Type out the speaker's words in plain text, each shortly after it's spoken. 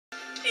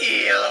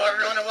Hello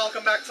everyone and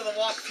welcome back to the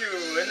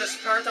walkthrough. In this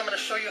part I'm going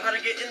to show you how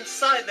to get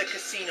inside the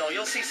casino.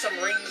 You'll see some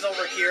rings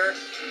over here.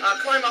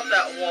 Climb up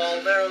that wall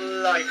there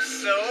like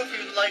so if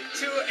you'd like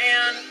to,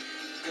 and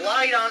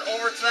glide on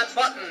over to that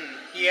button.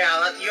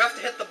 Yeah, you have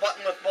to hit the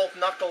button with both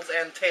Knuckles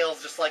and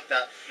Tails just like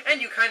that.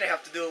 And you kind of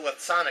have to do it with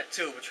Sonic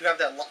too, but you have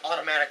that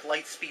automatic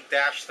light speed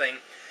dash thing.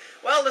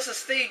 Well, this is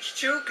stage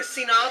 2,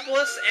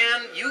 Casinopolis,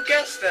 and you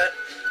guessed it,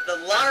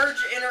 the large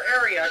inner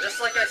area,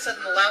 just like I said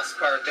in the last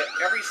part, that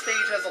every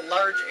stage has a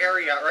large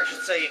area, or I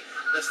should say,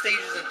 the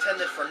stage is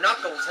intended for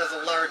Knuckles has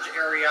a large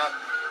area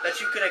that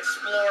you can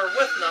explore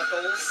with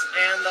Knuckles,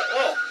 and,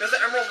 oh, there's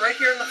an emerald right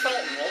here in the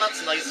fountain. Well,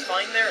 that's nice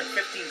find there in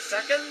 15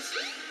 seconds,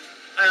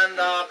 and,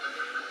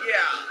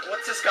 yeah,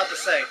 what's this got to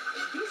say?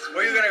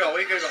 Where are you gonna go?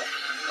 Where are you gonna go?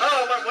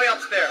 Oh, it went way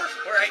up there.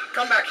 Alright,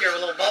 come back here,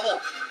 little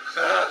bubble.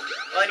 Well,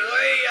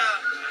 anyway,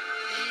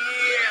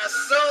 yeah,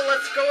 so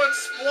let's go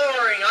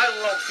exploring. I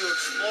love to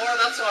explore.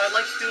 That's why I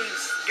like doing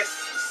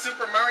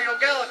Super Mario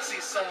Galaxy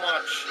so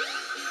much.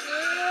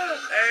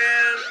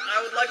 And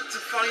I would like to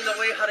find a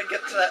way how to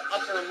get to that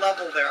upper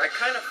level there. I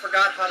kind of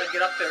forgot how to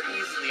get up there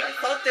easily. I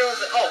thought there was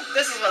a... Oh,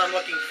 this is what I'm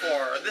looking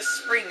for. This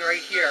spring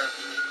right here.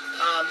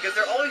 Because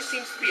there always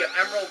seems to be an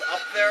emerald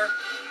up there.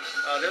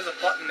 There's a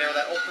button there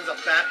that opens up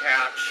that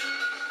hatch.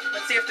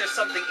 Let's see if there's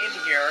something in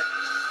here.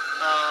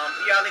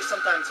 Yeah, they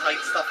sometimes hide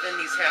stuff in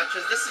these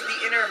hatches. This is the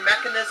inner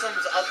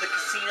mechanisms of the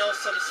casino,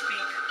 so to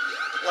speak.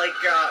 Like,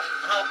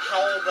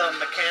 how the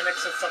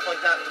mechanics and stuff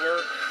like that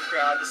work.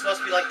 This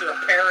must be like the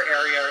repair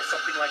area or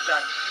something like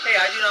that. Hey,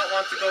 I do not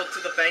want to go to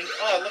the bank.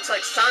 Oh, it looks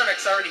like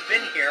Sonic's already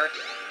been here.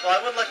 Well, I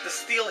would like to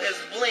steal his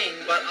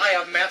bling, but I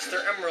have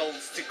Master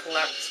Emeralds to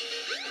collect.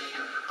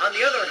 On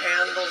the other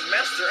hand, those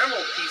Master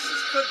Emerald pieces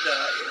could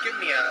give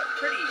me a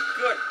pretty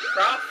good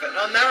profit.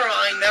 Oh, never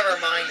mind.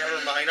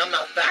 I'm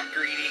not that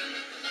greedy.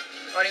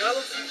 Anyway,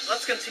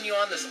 let's continue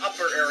on this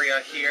upper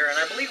area here, and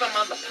I believe I'm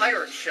on the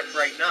pirate ship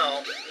right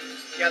now.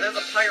 Yeah, there's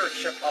a pirate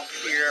ship up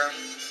here.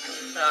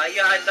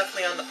 Yeah, I'm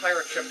definitely on the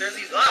pirate ship. There's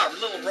these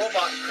little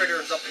robot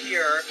critters up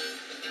here.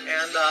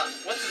 And,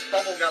 what's this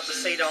bubble got to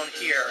say down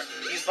here?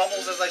 These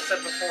bubbles, as I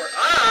said before...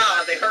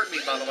 they hurt me,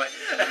 by the way.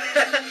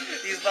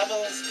 These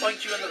bubbles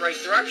point you in the right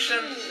direction.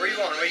 Where are you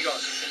going? Where are you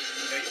going?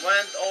 It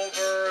went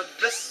over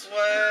this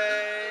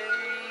way...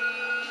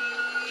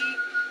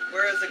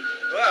 Where is it?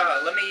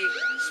 Let me...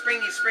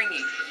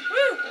 Springy.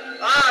 Woo!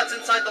 It's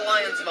inside the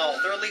lion's mouth,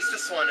 or at least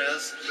this one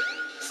is.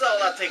 So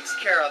that takes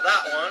care of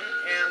that one.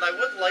 And I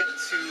would like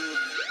to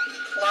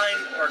climb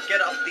or get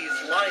up these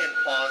lion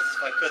paws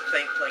if I could.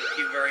 Thank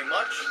you very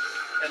much.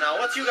 And now,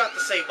 what's you got to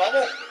say,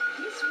 Bubble?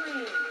 This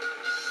way.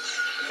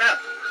 Crap,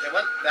 it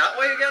went that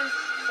way again?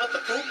 What the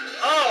poop?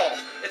 Oh,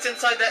 it's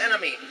inside the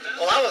enemy.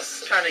 Well, that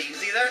was kind of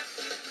easy there.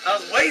 That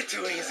was way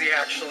too easy,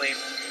 actually.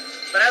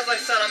 But as I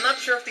said, I'm not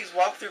sure if these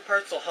walkthrough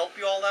parts will help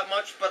you all that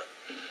much, but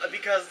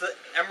because the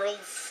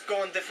emeralds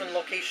go in different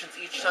locations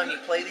each time you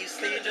play these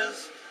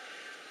stages.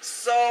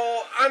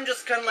 So, I'm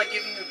just kind of like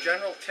giving you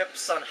general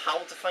tips on how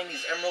to find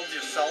these emeralds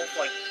yourself,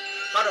 like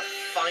how to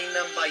find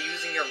them by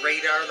using your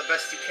radar the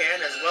best you can,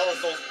 as well as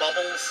those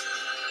bubbles,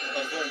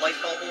 those little light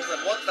bubbles,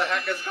 and what the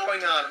heck is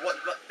going on?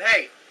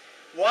 Hey,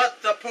 what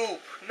the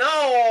poop?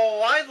 No,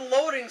 why the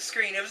loading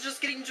screen? It was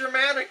just getting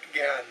dramatic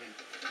again.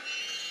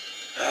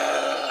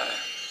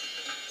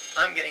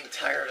 I'm getting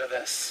tired of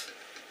this.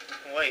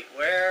 Wait,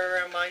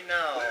 where am I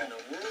now? Where in the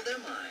world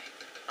am I?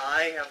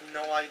 I have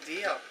no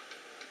idea.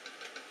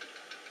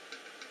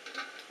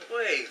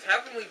 Wait,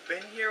 haven't we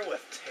been here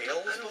with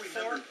Tails before? I don't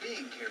remember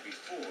being here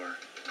before.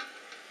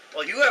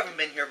 Well, you haven't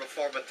been here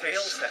before, but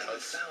Tails Something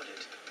has. about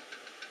it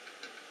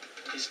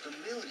is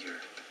familiar.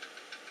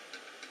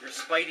 Your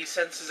spidey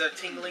senses are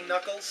tingling,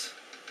 Knuckles?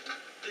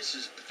 This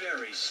is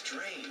very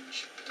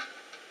strange.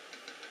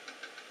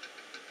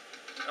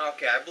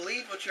 Okay, I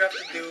believe what you have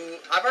to do...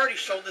 I've already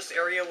showed this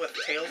area with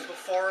Tails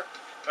before,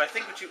 but I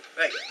think what you...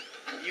 Hey,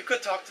 you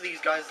could talk to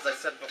these guys, as I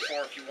said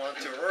before, if you want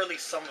to, or at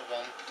least some of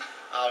them.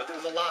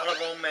 There's a lot of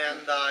them,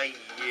 and,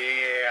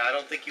 yeah, I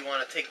don't think you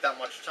want to take that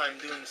much time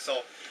doing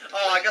so.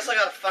 Oh, I guess I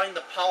gotta find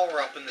the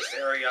power-up in this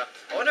area.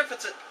 I wonder if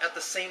it's at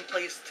the same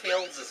place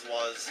Tails'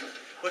 was,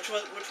 which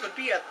would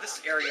be at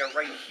this area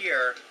right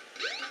here.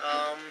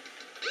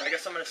 I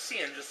guess I'm gonna see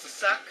in just a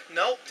sec.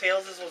 Nope,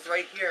 Tails' was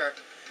right here.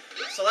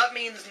 So that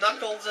means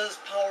Knuckles'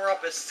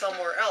 power-up is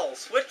somewhere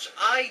else, which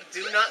I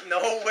do not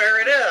know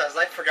where it is.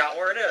 I forgot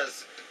where it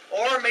is.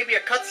 Or maybe a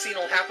cutscene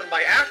will happen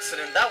by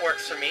accident. That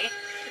works for me.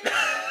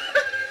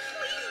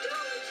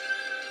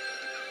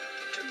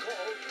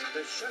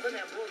 The 7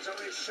 emeralds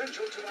are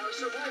essential to our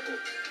survival.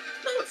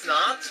 No, it's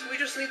not. We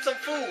just need some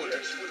food.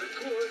 It's for the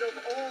good of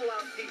all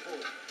our people.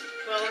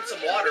 Well, and some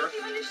water.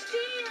 You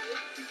understand?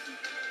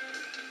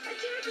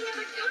 Attacking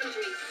other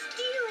countries,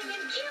 stealing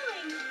and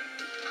killing.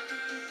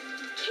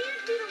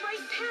 Can't be the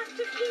right path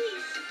to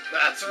peace.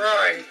 That's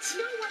right.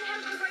 No one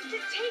has the right to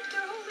take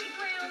their holy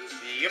grounds.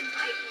 Yep.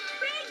 I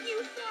beg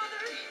you,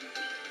 Father.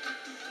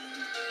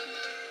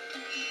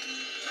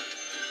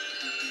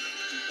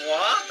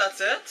 What?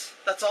 That's it?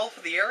 That's all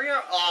for the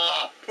area?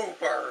 Aw,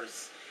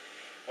 poopers.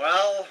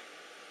 Well,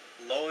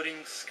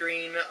 Loading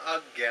screen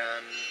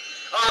again.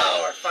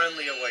 Oh, we're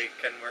finally awake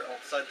and we're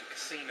outside the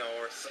casino.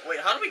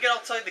 Wait, how do we get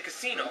outside the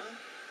casino? Huh?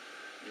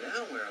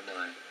 Now where am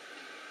I?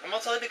 I'm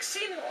outside the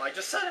casino. I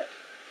just said it.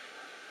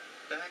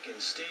 Back in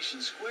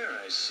Station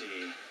Square, I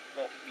see.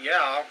 Well,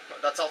 yeah,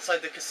 that's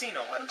outside the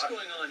casino. What's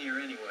going on here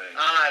anyway?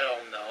 I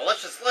don't know.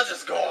 Let's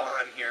just go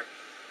on here.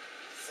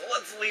 So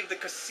let's leave the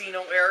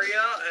casino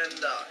area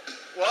and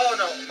well,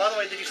 no. By the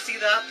way, did you see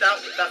that?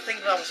 That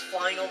thing that was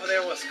flying over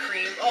there was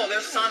Cream. Oh,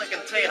 there's Sonic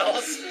and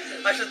Tails.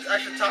 I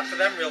should talk to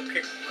them real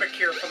quick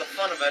here for the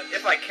fun of it,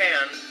 if I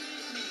can.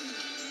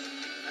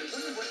 I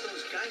wonder what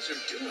those guys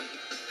are doing.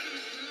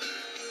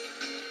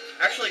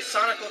 Actually,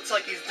 Sonic looks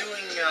like he's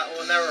doing.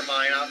 Well, never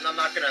mind. I'm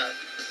not gonna. I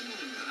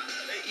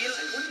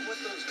wonder what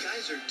those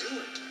guys are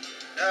doing.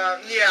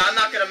 Yeah, I'm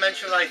not gonna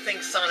mention what I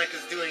think Sonic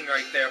is doing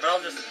right there, but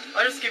I'll just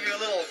give you a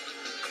little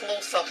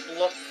close-up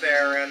look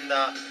there, and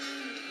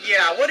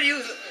yeah, what do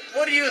you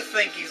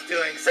think he's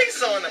doing? Say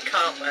so in the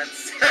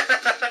comments.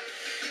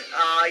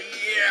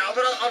 Yeah,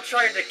 but I'll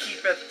try to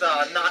keep it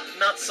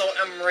not so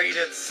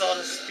M-rated, so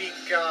to speak.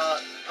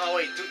 Oh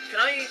wait, can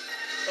I?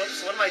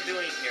 Oops, what am I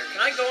doing here? Can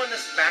I go in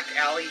this back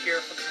alley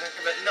here for the heck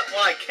of it? No,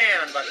 well, I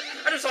can, but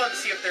I just wanted to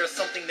see if there's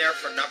something there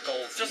for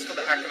Knuckles, just for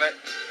the heck of it.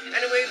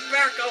 Anyway,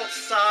 back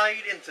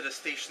outside into the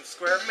Station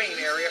Square main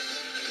area.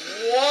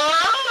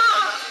 What?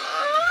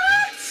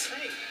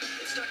 Hey,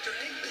 it's Dr.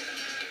 Eggman.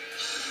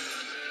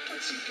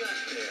 What's he got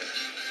there?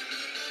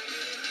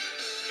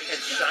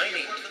 It's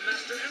shiny. Part of the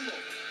Master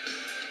Emerald.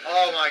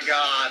 Oh my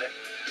god.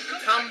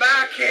 Come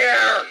back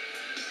here!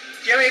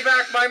 Give me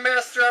back my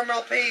Master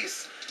Emerald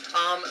piece!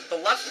 The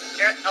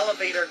left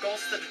elevator goes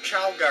to the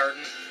Chow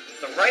Garden.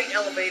 The right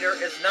elevator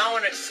is now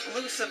an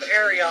exclusive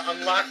area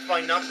unlocked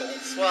by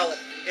Knuckles. Well,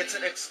 it's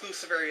an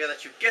exclusive area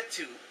that you get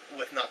to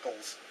with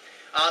Knuckles.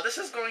 This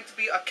is going to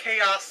be a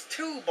Chaos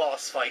 2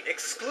 boss fight,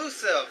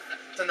 exclusive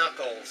to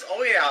Knuckles.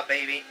 Oh yeah,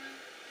 baby.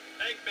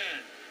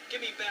 Eggman,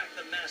 give me back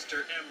the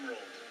Master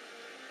Emerald.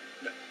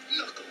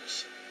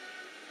 Knuckles.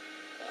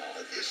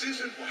 Oh, this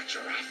isn't what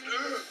you're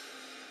after.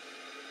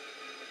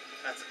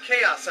 That's a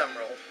Chaos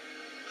Emerald.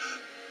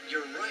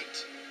 You're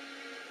right.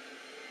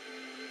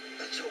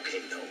 That's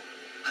okay, though.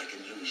 I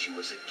can use you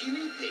as a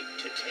guinea pig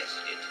to test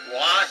it.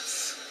 What?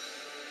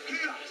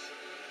 Chaos!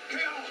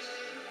 Chaos!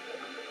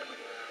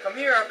 Come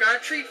here, I've got a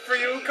treat for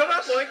you. Come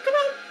on, boy. Come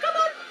on, come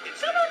on,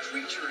 It's come that on.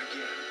 creature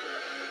again.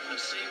 The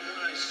same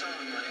one I saw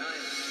on my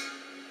island.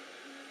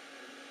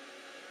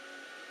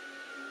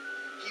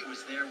 He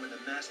was there when the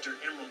Master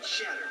Emerald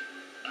shattered.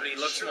 But he I'm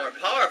looks sure more of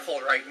it.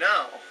 powerful right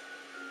now.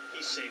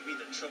 He saved me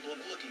the trouble of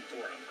looking for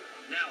him.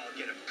 Now I'll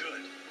get him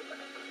good.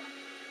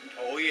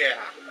 Oh yeah.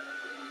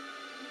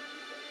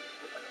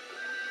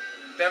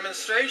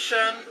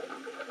 Demonstration.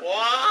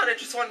 What? It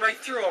just went right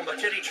through him, but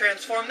yet he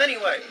transformed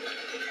anyway.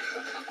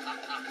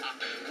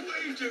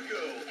 Way to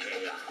go,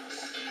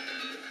 Chaos!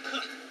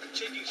 Huh,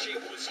 changing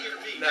shape won't scare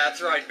me.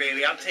 That's right,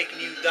 baby. I'm taking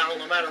you down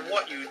no matter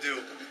what you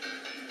do.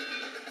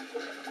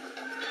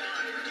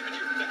 Give it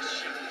your best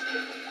shot.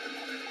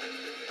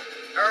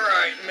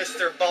 Alright,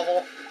 Mr.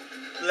 Bubble.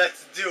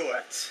 Let's do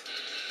it.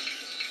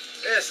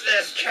 This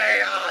is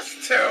Chaos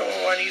 2,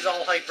 and he's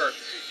all hyper.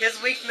 His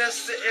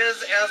weakness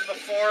is, as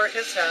before,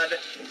 his head.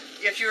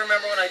 If you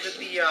remember when I did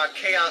the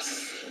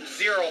Chaos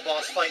 0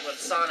 boss fight with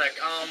Sonic,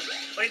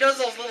 when he does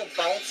those little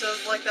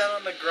bounces like that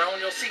on the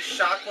ground, you'll see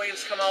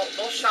shockwaves come out.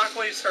 Those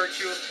shockwaves hurt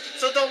you,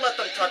 so don't let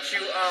them touch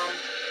you.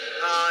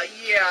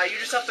 Yeah, you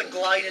just have to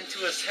glide into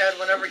his head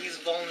whenever he's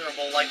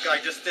vulnerable, like I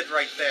just did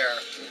right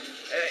there.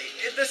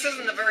 This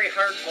isn't a very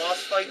hard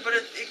boss fight, but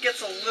it gets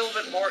a little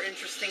bit more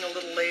interesting a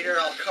little later.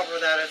 I'll cover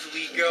that as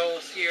we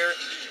go here.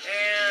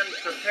 And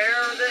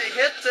prepare the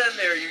hit, and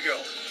there you go.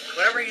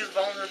 Whenever he's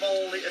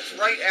vulnerable, it's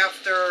right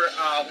after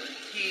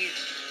he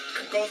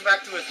goes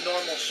back to his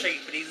normal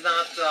shape, and he's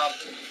not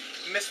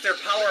Mr.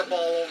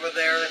 Powerball over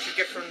there that you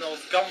get from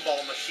those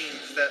gumball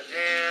machines.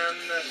 And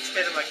let's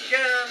hit him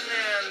again,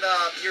 and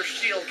your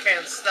shield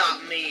can't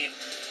stop me.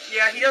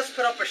 Yeah, he does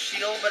put up a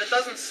shield, but it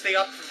doesn't stay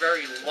up for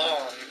very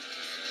long.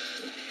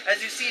 As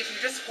you see, if you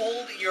just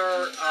hold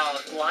your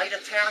glide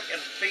attack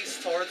and face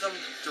towards him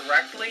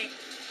directly,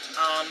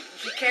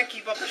 he can't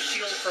keep up a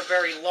shield for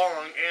very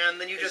long, and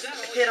then you just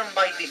hit him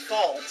by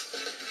default.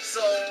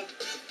 So,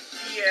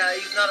 yeah,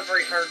 he's not a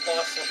very hard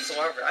boss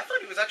whatsoever. I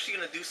thought he was actually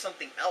going to do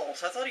something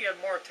else. I thought he had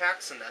more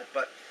attacks than that,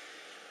 but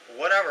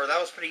whatever, that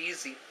was pretty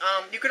easy.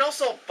 You can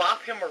also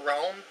bop him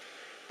around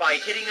by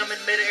hitting him in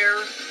midair.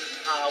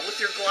 With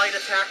your glide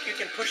attack, you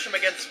can push him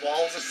against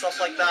walls and stuff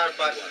like that,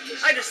 but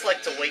I just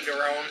like to wait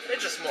around.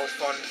 It's just more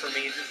fun for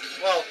me.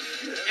 Well,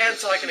 and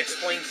so I can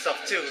explain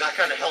stuff too. That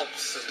kind of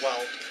helps as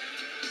well.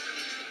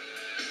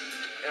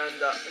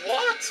 And,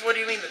 what? What do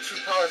you mean the true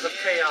powers of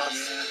chaos?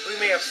 We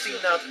may have seen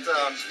that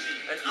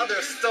in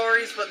other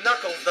stories, but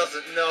Knuckles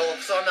doesn't know,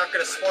 so I'm not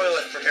going to spoil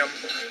it for him.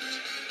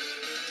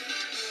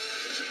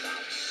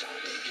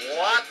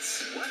 What?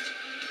 What?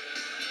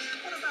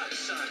 What about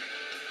Sonic?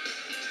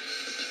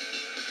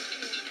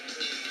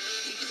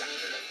 He's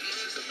after the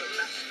pieces of the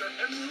Master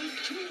Emerald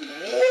too.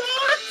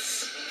 What?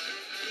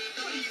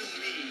 What do you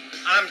mean?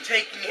 I'm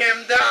taking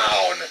him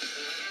down!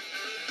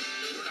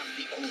 You're not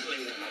the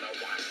only one on a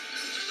wild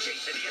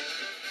chase, idiot.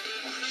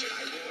 Why should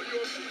I ruin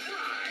your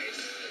surprise?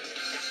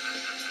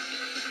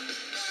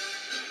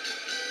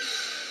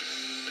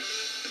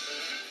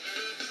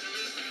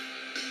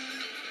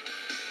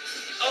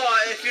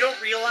 Oh, if you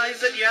don't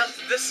realize it yet,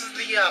 this is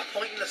the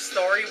point in the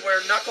story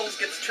where Knuckles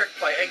gets tricked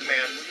by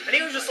Eggman, and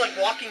he was just like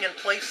walking in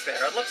place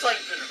there. It looked like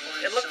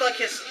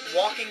his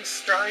walking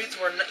strides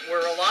were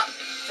a lot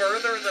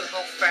further than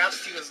how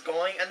fast he was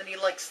going, and then he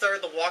like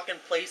started to walk in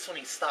place when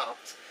he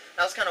stopped.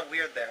 That was kind of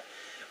weird there.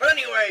 But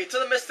anyway, to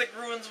the Mystic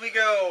Ruins we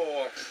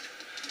go.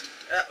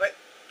 Wait.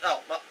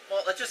 Oh, well,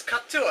 let's just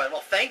cut to it.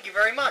 Well, thank you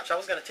very much. I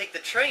was gonna take the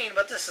train,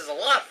 but this is a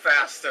lot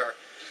faster.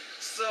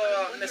 So,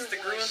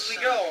 Mystic Ruins we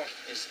go.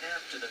 Is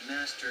after the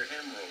Master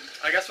Emerald.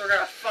 I guess we're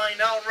gonna find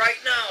out right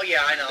now.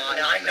 Yeah,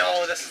 I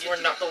know. This is where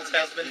Knuckles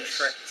has been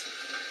tricked.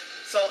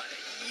 So,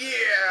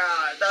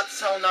 yeah,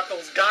 that's how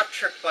Knuckles got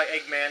tricked by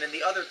Eggman in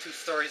the other two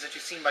stories that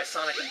you've seen by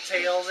Sonic and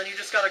Tails, and you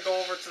just gotta go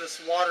over to this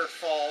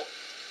waterfall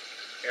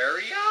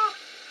area?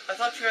 I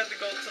thought you had to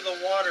go to the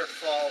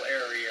waterfall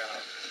area.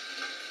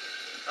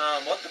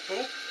 What the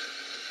poop?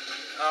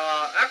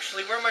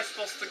 Actually, where am I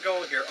supposed to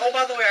go here? Oh,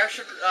 by the way, I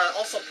should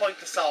also point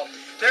this out.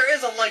 There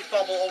is a light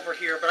bubble over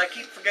here, but I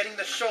keep forgetting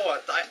to show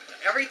it.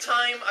 Every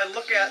time I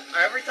look at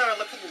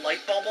the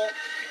light bubble,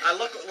 I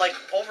look like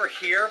over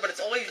here, but it's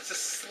always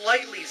just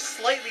slightly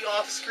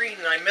off screen,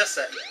 and I miss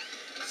it.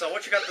 So,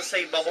 what you got to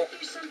say, Bubble?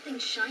 There's something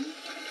shiny in the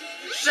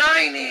cave?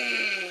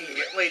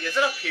 Shiny! Wait, is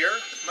it up here?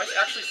 Am I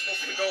actually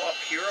supposed to go up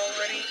here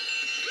already?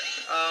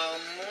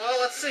 Well,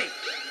 let's see.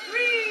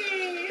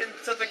 Whee!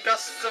 Into the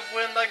gusts of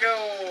wind I go.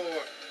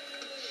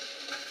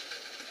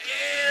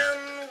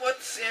 And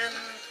what's in?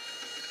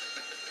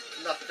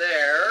 Not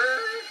there.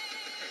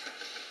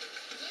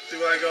 Do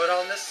I go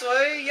down this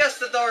way? Yes,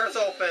 the door is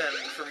open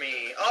for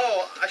me.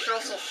 Oh, I should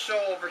also show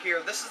over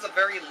here. This is a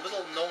very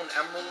little known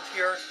emerald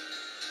here.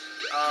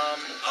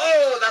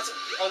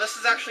 This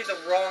is actually the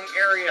wrong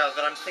area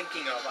that I'm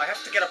thinking of. I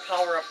have to get a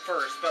power-up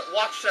first, but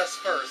watch this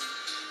first.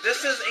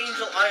 This is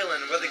Angel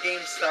Island, where the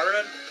game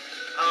started.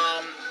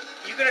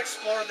 You can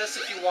explore this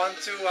if you want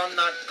to. I'm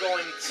not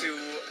going to,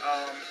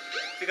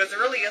 because there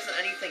really isn't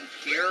anything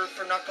here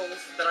for Knuckles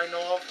that I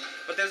know of.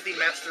 But there's the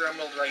Master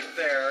Emerald right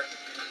there.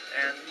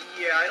 And,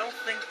 yeah, I don't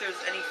think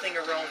there's anything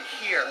around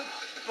here.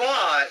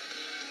 But,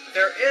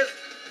 there is...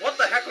 What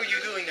the heck are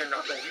you doing there,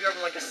 Knuckles? You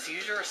having, like, a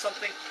seizure or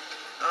something?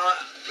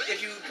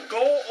 If you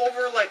go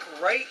over, like,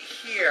 right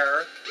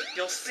here,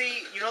 you'll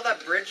see, you know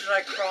that bridge that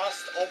I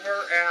crossed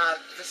over at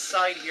this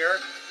side here?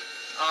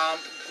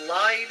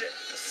 Glide,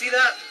 see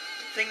that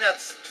thing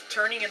that's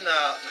turning in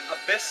the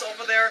abyss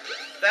over there?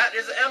 That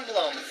is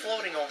Emblem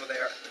floating over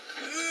there.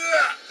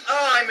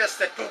 Oh, I missed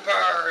it,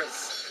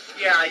 poopers!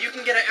 Yeah, you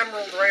can get an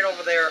emerald right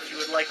over there if you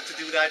would like to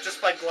do that,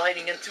 just by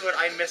gliding into it.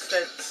 I missed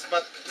it,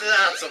 but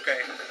that's okay.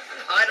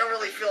 I don't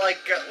really feel like,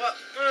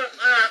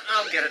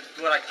 I'll get it,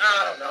 but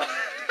I don't know.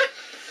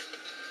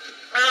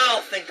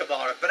 I'll think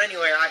about it. But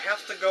anyway, I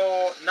have to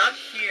go, not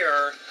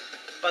here,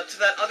 but to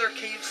that other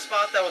cave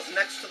spot that was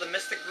next to the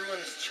Mystic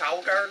Ruins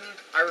Chow Garden.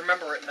 I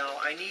remember it now.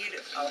 I need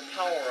a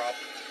power-up,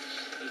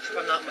 if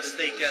I'm not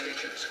mistaken.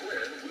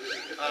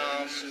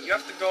 You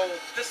have to go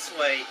this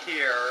way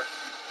here.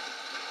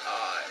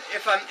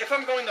 If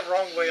I'm going the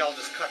wrong way, I'll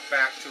just cut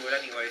back to it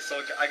anyway,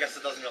 so I guess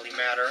it doesn't really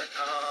matter.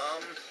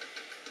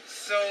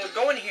 So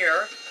go in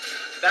here.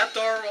 That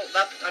door will,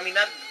 that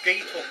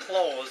gate will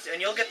close,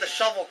 and you'll get the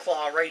shovel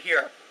claw right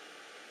here.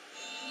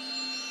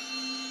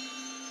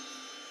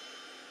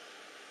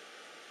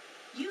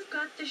 You've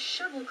got the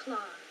shovel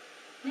claw.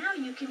 Now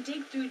you can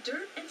dig through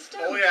dirt and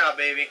stone. Oh yeah,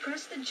 baby.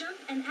 Press the jump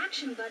and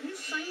action buttons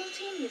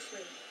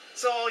simultaneously.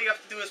 So all you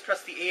have to do is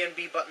press the A and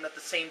B button at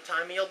the same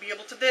time, and you'll be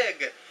able to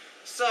dig.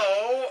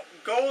 So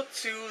go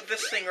to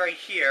this thing right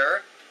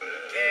here,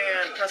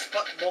 and press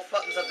both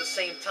buttons at the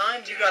same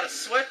time. You got a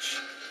switch.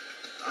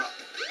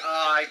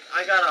 I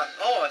got a...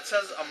 Oh, it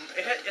says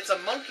it's a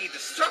monkey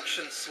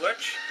destruction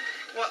switch.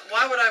 What?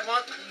 Why would I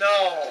want...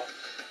 No.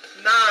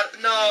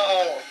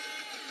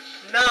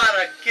 Not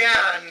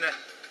again.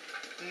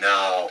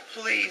 No,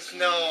 please,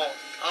 no.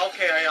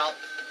 Okay,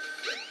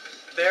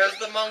 there's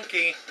the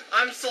monkey.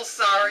 I'm so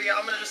sorry.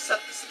 I'm gonna just set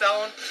this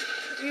down.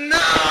 No!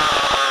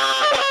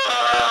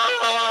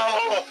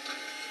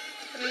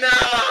 No!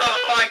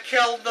 I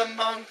killed the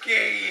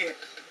monkey!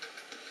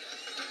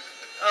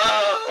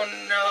 Oh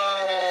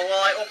no!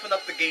 Well, I opened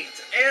up the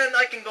gate, and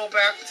I can go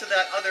back to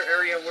that other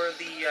area where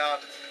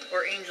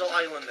where Angel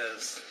Island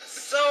is.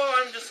 So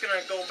I'm just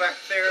gonna go back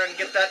there and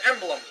get that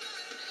emblem.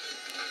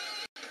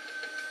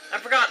 I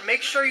forgot,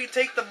 make sure you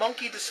take the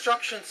monkey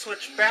destruction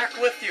switch back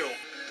with you.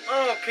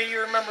 Okay, you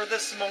remember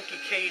this monkey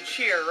cage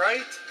here,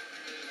 right?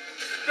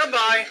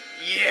 Goodbye.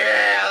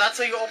 Yeah, that's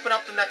how you open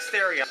up the next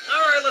area.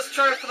 Alright, let's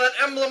try for that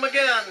emblem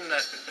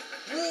again.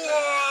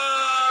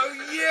 Whoa!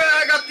 Yeah,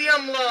 I got the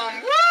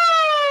emblem!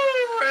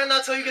 Woo! And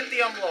that's how you get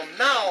the emblem.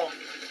 Now,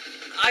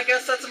 I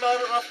guess that's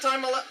about enough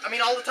time. All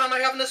the time I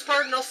have in this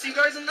part, and I'll see you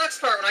guys in the next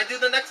part when I do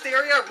the next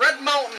area, Red Mountain.